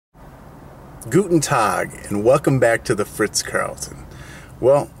Guten Tag, and welcome back to the Fritz Carlton.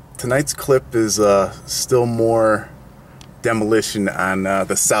 Well, tonight's clip is still more demolition on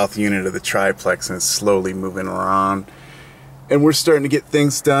the south unit of the triplex, and it's slowly moving around. And we're starting to get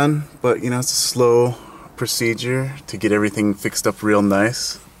things done, but you know, it's a slow procedure to get everything fixed up real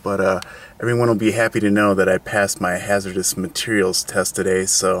nice. But everyone will be happy to know that I passed my hazardous materials test today,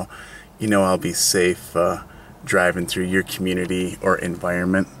 so you know I'll be safe driving through your community or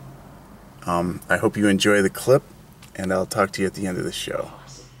environment. I hope you enjoy the clip, and I'll talk to you at the end of the show.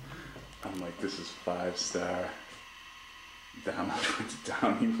 I'm like, this is 5-star. Down,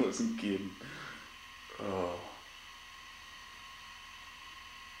 down, he wasn't kidding. Oh.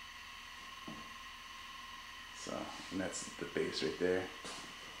 So, and that's the base right there.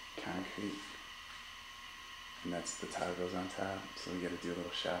 Concrete. And that's the tile goes on top. So we gotta do a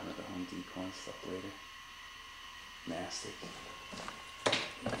little shopping at the Home Depot and stuff later. Mastic.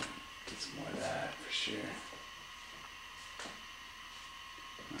 Get some more of that for sure.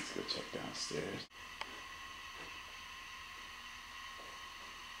 Let's go check downstairs.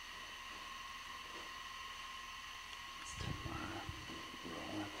 Let's turn my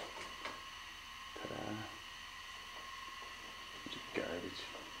rolling. Ta-da. Bunch of garbage.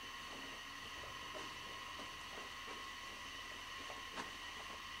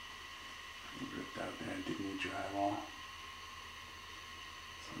 Ripped out there and didn't need drywall.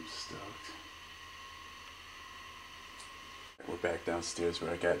 I'm stoked. We're back downstairs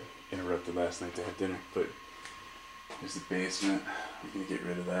where I got interrupted last night to have dinner, but here's the basement. I'm gonna get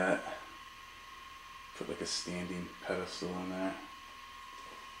rid of that. Put like a standing pedestal in there.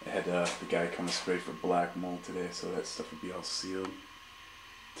 I had the guy come and spray for black mold today, so that stuff would be all sealed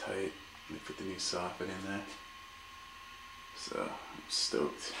tight. And they put the new soffit in there. So I'm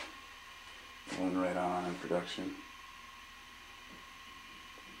stoked. Going right on in production.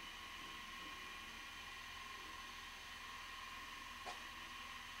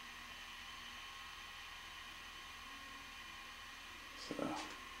 So,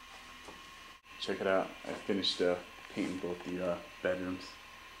 check it out. I finished painting both the bedrooms.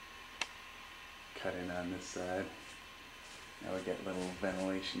 Cut in on this side. Now we got a little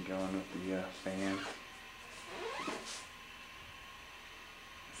ventilation going with the fan.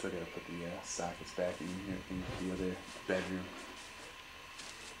 Still gotta put the sockets back in here for the other bedroom.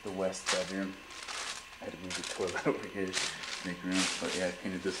 The west bedroom. I had to move the toilet over here to make room. But yeah, I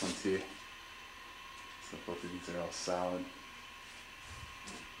painted this one too. So both of these are all solid.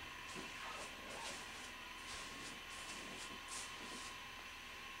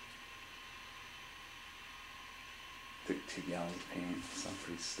 Took 2 gallons of paint, so I'm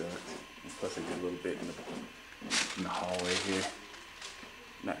pretty stoked. And plus I did a little bit in the hallway here.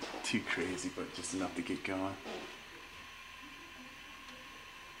 Not too crazy, but just enough to get going.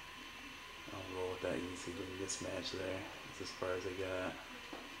 I'll roll with that. You can see the mismatch there. That's as far as I got.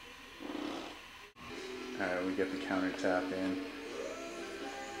 Alright, we got the countertop in.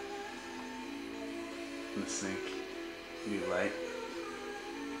 And the sink. New light.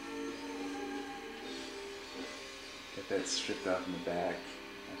 Get that stripped off in the back.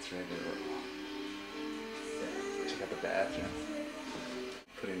 That's ready to look. Check out the bathroom.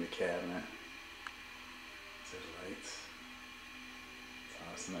 Put in the cabinet. There's lights. It's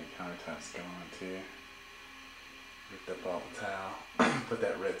awesome. That countertop's going on too. Ripped up all the tile. Put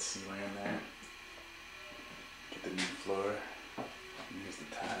that red sealer in there. Get the new floor. Use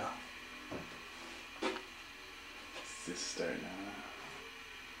the tile. It's just starting out.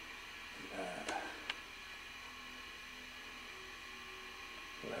 Look at that.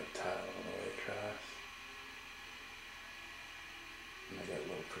 Red tile all the way across. And I got a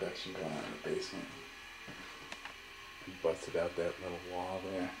little production going on in the basement. I busted out that little wall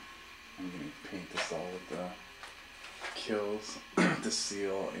there. I'm going to paint this all with the kills to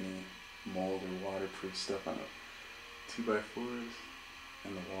seal any mold or waterproof stuff on the 2x4s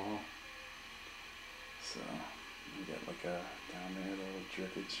and the wall. So we got like a down there a little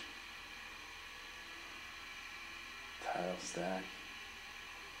drippage. Tile stack.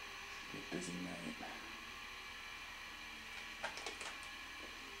 It's a busy night.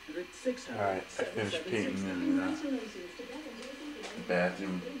 Alright, I finished painting in the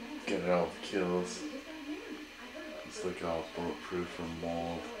bathroom, got it all with kills. It's looking all bulletproof from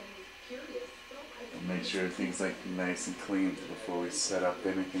mold. And make sure everything's like nice and clean before we set up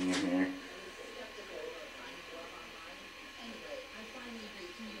anything in here.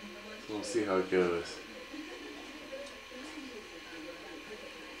 So we'll see how it goes.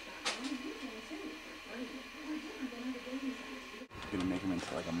 Gonna make them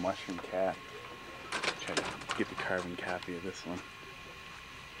into like a mushroom cat. Try to get the carbon copy of this one.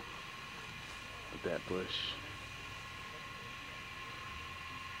 with that bush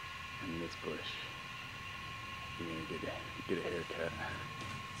and this bush. You're gonna get a haircut.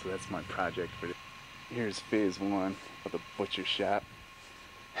 So that's my project for this. Here's phase one of the butcher shop.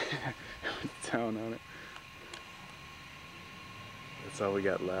 With town on it. That's all we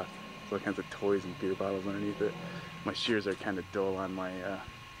got left. There's all kinds of toys and beer bottles underneath it. My shears are kind of dull on my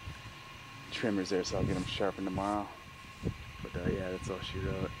trimmers there, so I'll get them sharpened tomorrow. But yeah, that's all she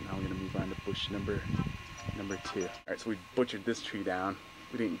wrote. Now we're gonna move on to bush number 2. All right, so we butchered this tree down.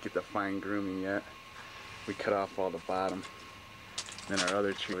 We didn't get the fine grooming yet. We cut off all the bottom. Then our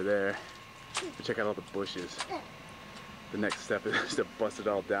other tree over there. We check out all the bushes. The next step is to bust it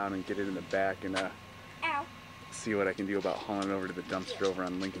all down and get it in the back and see what I can do about hauling it over to the dumpster over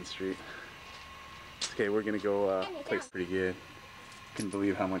on Lincoln Street. Okay, we're gonna go place pretty good. Couldn't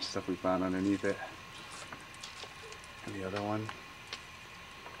believe how much stuff we found underneath it. And the other one.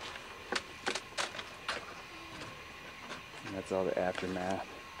 And that's all the aftermath.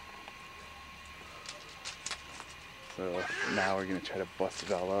 So now we're gonna try to bust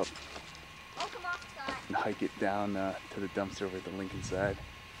it all up and hike it down to the dumpster over at the Lincoln side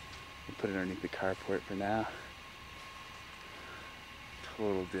and put it underneath the carport for now.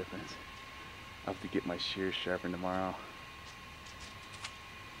 Total difference. I'll have to get my shears sharpened tomorrow.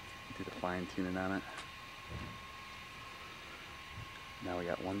 Do the fine tuning on it. Now we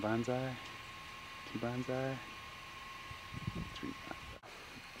got 1 bonsai, 2 bonsai, 3 bonsai.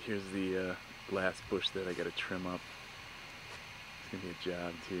 Here's the last bush that I gotta trim up. It's gonna be a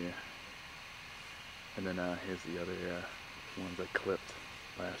job too. And then here's the other ones I clipped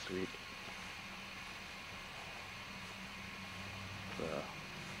last week. So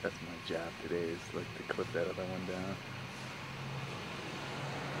that's my job today, is like to clip that other one down.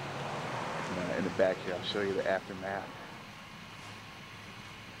 And in the back here, I'll show you the aftermath.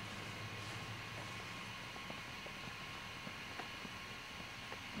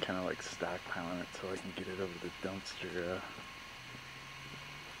 Kind of like stockpiling it so I can get it over to the dumpster.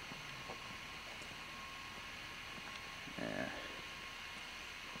 Yeah.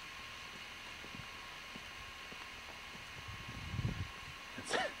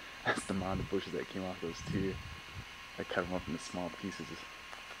 That's the amount of bushes that came off those 2. I cut them up into small pieces to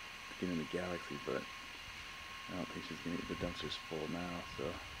get in the Galaxy, but I don't think she's gonna get the dumpster's full now, so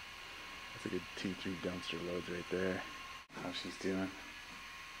that's a good 2-3 dumpster loads right there. How she's doing.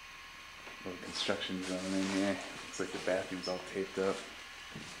 Little construction zone in here. Looks like the bathroom's all taped up.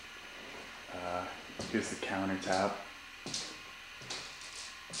 Here's the countertop.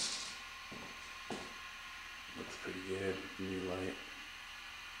 Looks pretty good. New light.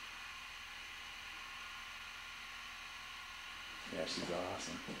 Yeah, she's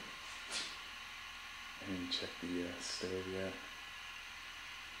awesome. I didn't check the stove yet.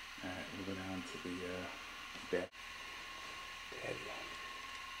 Alright, we'll go down to the bed. Daddy.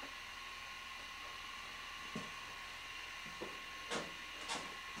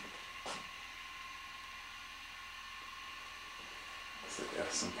 So I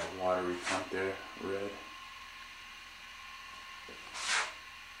got some watery front there, red.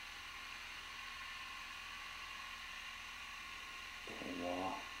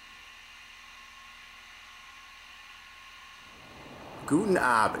 Wall. Guten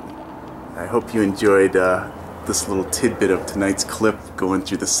Abend. I hope you enjoyed this little tidbit of tonight's clip going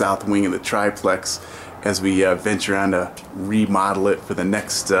through the south wing of the triplex as we venture on to remodel it for the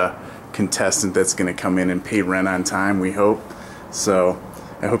next contestant that's going to come in and pay rent on time, we hope. So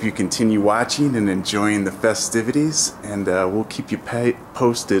I hope you continue watching and enjoying the festivities, and we'll keep you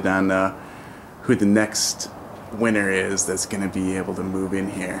posted on who the next winner is that's going to be able to move in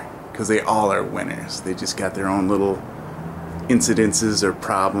here, because they all are winners. They just got their own little incidences or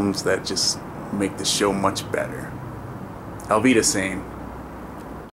problems that just make the show much better. I'll be the same.